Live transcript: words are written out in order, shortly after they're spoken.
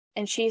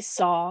and she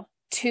saw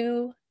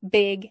two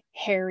big,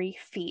 hairy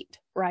feet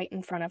right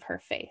in front of her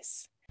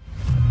face.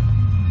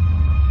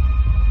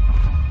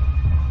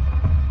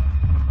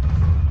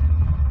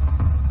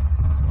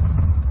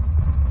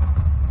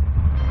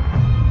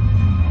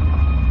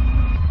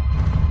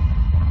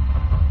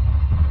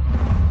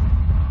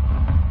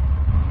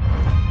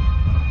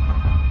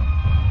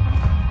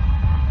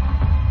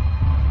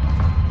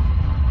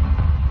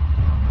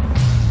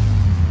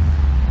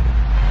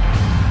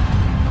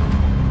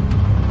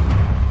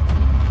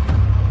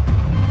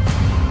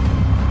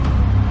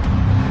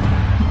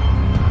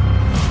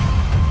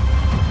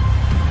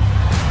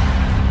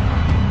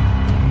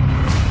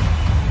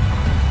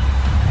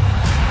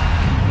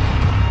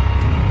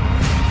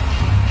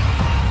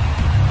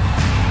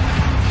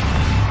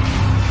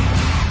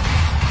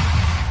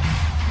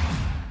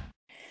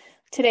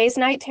 Today's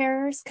Nite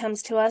Terrors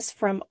comes to us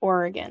from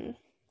Oregon.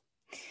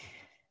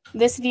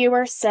 This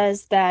viewer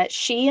says that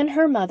she and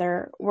her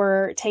mother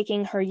were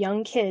taking her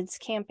young kids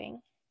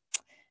camping.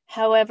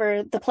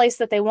 However, the place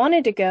that they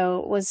wanted to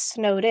go was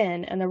snowed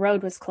in and the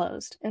road was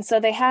closed, and so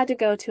they had to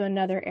go to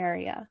another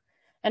area.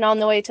 And on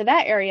the way to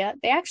that area,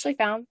 they actually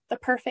found the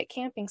perfect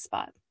camping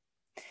spot.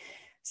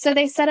 So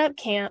they set up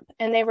camp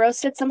and they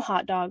roasted some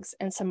hot dogs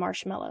and some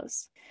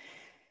marshmallows.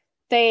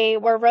 They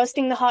were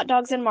roasting the hot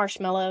dogs and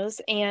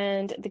marshmallows,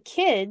 and the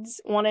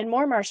kids wanted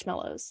more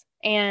marshmallows,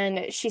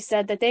 and she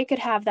said that they could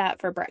have that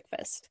for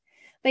breakfast.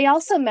 They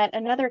also met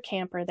another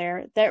camper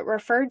there that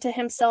referred to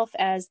himself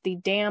as the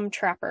Damn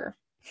Trapper.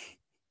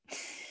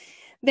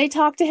 They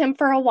talked to him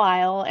for a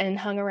while and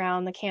hung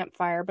around the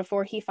campfire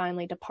before he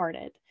finally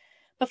departed.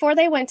 Before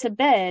they went to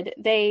bed,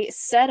 they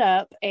set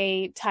up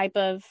a type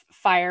of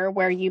fire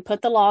where you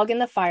put the log in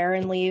the fire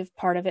and leave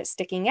part of it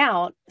sticking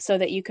out so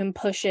that you can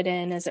push it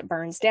in as it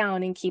burns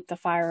down and keep the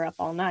fire up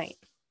all night.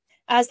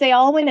 As they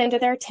all went into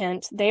their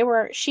tent,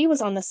 she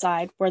was on the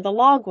side where the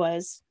log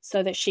was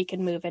so that she could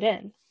move it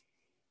in.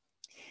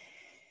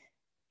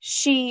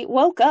 She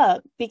woke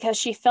up because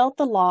she felt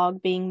the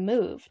log being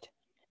moved.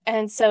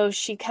 And so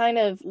she kind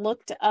of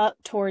looked up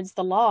towards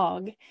the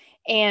log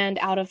and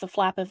out of the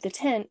flap of the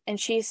tent, and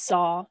she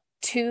saw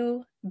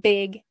two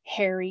big,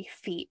 hairy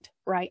feet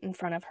right in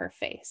front of her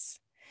face.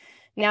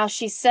 Now,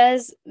 she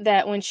says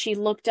that when she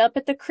looked up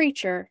at the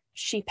creature,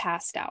 she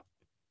passed out.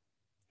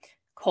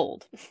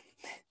 Cold.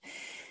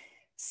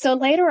 So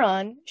later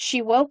on,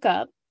 she woke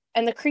up,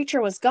 and the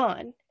creature was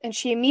gone, and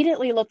she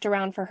immediately looked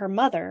around for her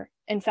mother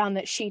and found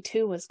that she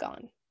too was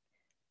gone.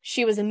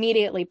 She was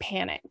immediately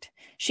panicked.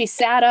 She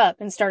sat up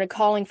and started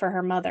calling for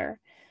her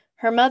mother.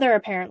 Her mother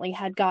apparently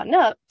had gotten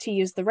up to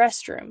use the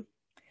restroom.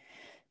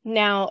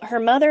 Now, her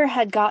mother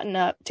had gotten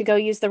up to go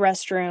use the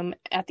restroom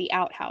at the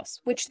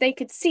outhouse, which they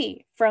could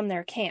see from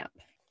their camp.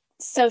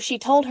 So she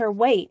told her,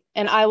 "Wait,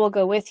 and I will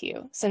go with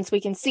you, since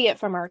we can see it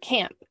from our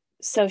camp."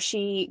 So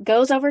she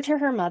goes over to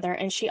her mother,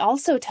 and she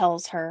also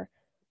tells her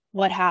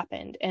what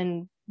happened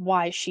and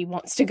why she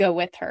wants to go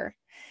with her.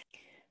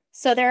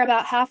 So they're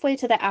about halfway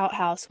to the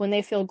outhouse when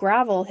they feel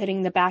gravel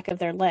hitting the back of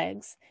their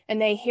legs, and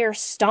they hear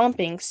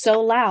stomping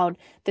so loud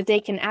that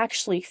they can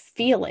actually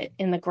feel it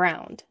in the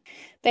ground.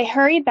 They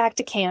hurried back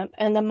to camp,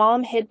 and the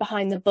mom hid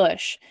behind the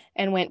bush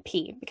and went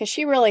pee, because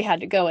she really had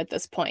to go at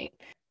this point.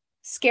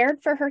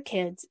 Scared for her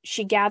kids,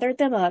 she gathered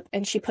them up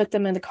and she put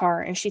them in the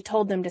car, and she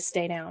told them to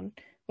stay down.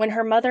 When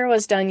her mother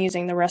was done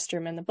using the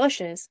restroom in the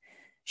bushes,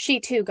 she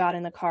too got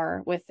in the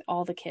car with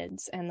all the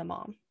kids and the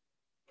mom.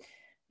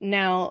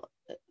 Now,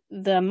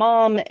 the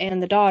mom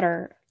and the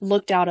daughter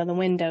looked out of the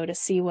window to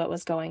see what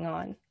was going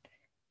on,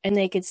 and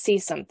they could see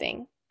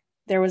something.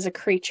 There was a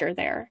creature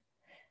there.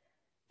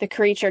 The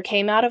creature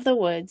came out of the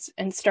woods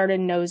and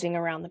started nosing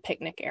around the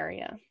picnic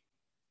area.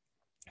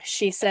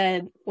 She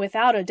said,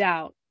 without a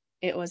doubt,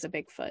 it was a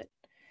Bigfoot.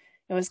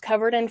 It was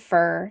covered in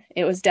fur,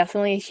 it was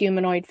definitely a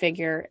humanoid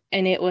figure,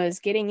 and it was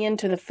getting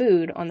into the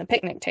food on the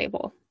picnic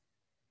table.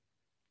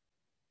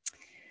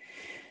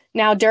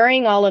 Now,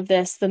 during all of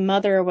this, the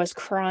mother was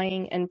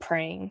crying and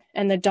praying,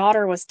 and the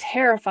daughter was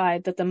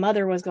terrified that the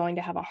mother was going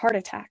to have a heart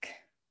attack.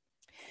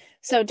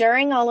 So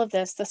during all of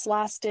this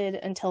lasted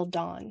until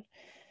dawn.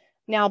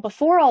 Now,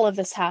 before all of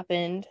this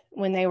happened,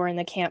 when they were in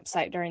the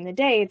campsite during the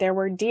day, there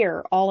were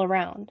deer all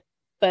around.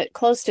 But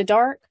close to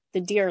dark, the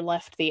deer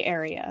left the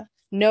area,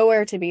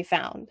 nowhere to be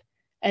found.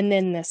 And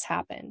then this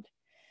happened.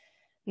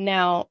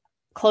 Now,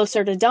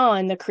 closer to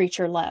dawn, the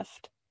creature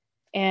left.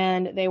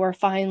 And they were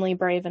finally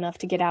brave enough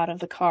to get out of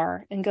the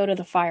car and go to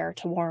the fire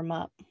to warm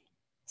up.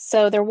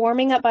 So they're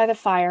warming up by the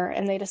fire,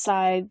 and they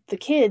decide the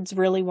kids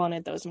really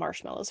wanted those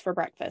marshmallows for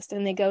breakfast.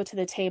 And they go to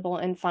the table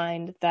and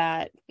find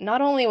that not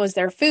only was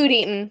their food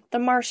eaten, the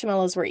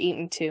marshmallows were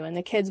eaten too, and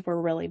the kids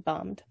were really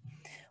bummed.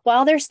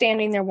 While they're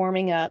standing there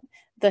warming up,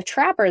 the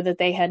trapper that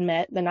they had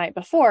met the night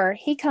before,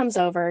 he comes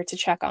over to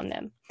check on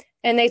them.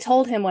 And they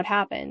told him what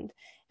happened,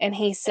 and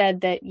he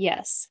said that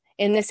yes,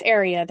 in this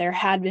area, there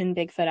had been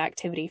Bigfoot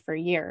activity for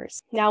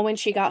years. Now, when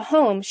she got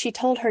home, she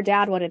told her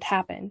dad what had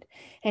happened,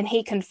 and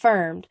he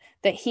confirmed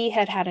that he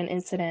had had an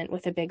incident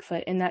with a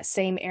Bigfoot in that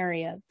same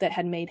area that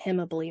had made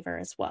him a believer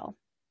as well.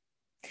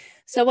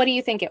 So what do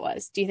you think it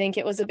was? Do you think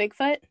it was a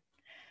Bigfoot?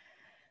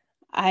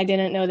 I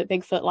didn't know that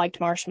Bigfoot liked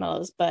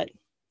marshmallows, but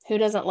who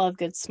doesn't love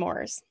good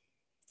s'mores?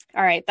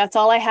 All right, that's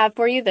all I have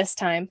for you this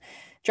time.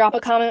 Drop a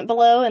comment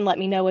below and let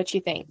me know what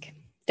you think.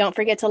 Don't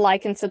forget to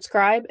like and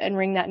subscribe and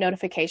ring that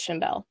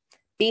notification bell.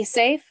 Be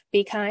safe,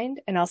 be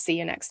kind, and I'll see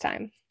you next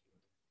time.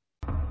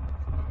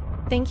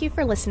 Thank you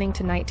for listening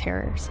to Nite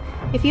Terrors.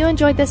 If you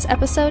enjoyed this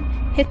episode,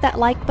 hit that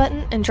like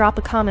button and drop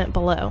a comment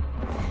below.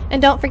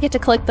 And don't forget to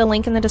click the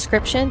link in the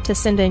description to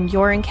send in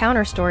your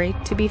encounter story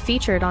to be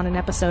featured on an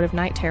episode of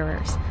Nite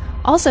Terrors.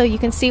 Also, you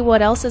can see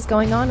what else is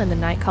going on in the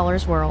Night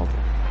Callers world.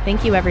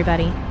 Thank you,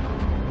 everybody.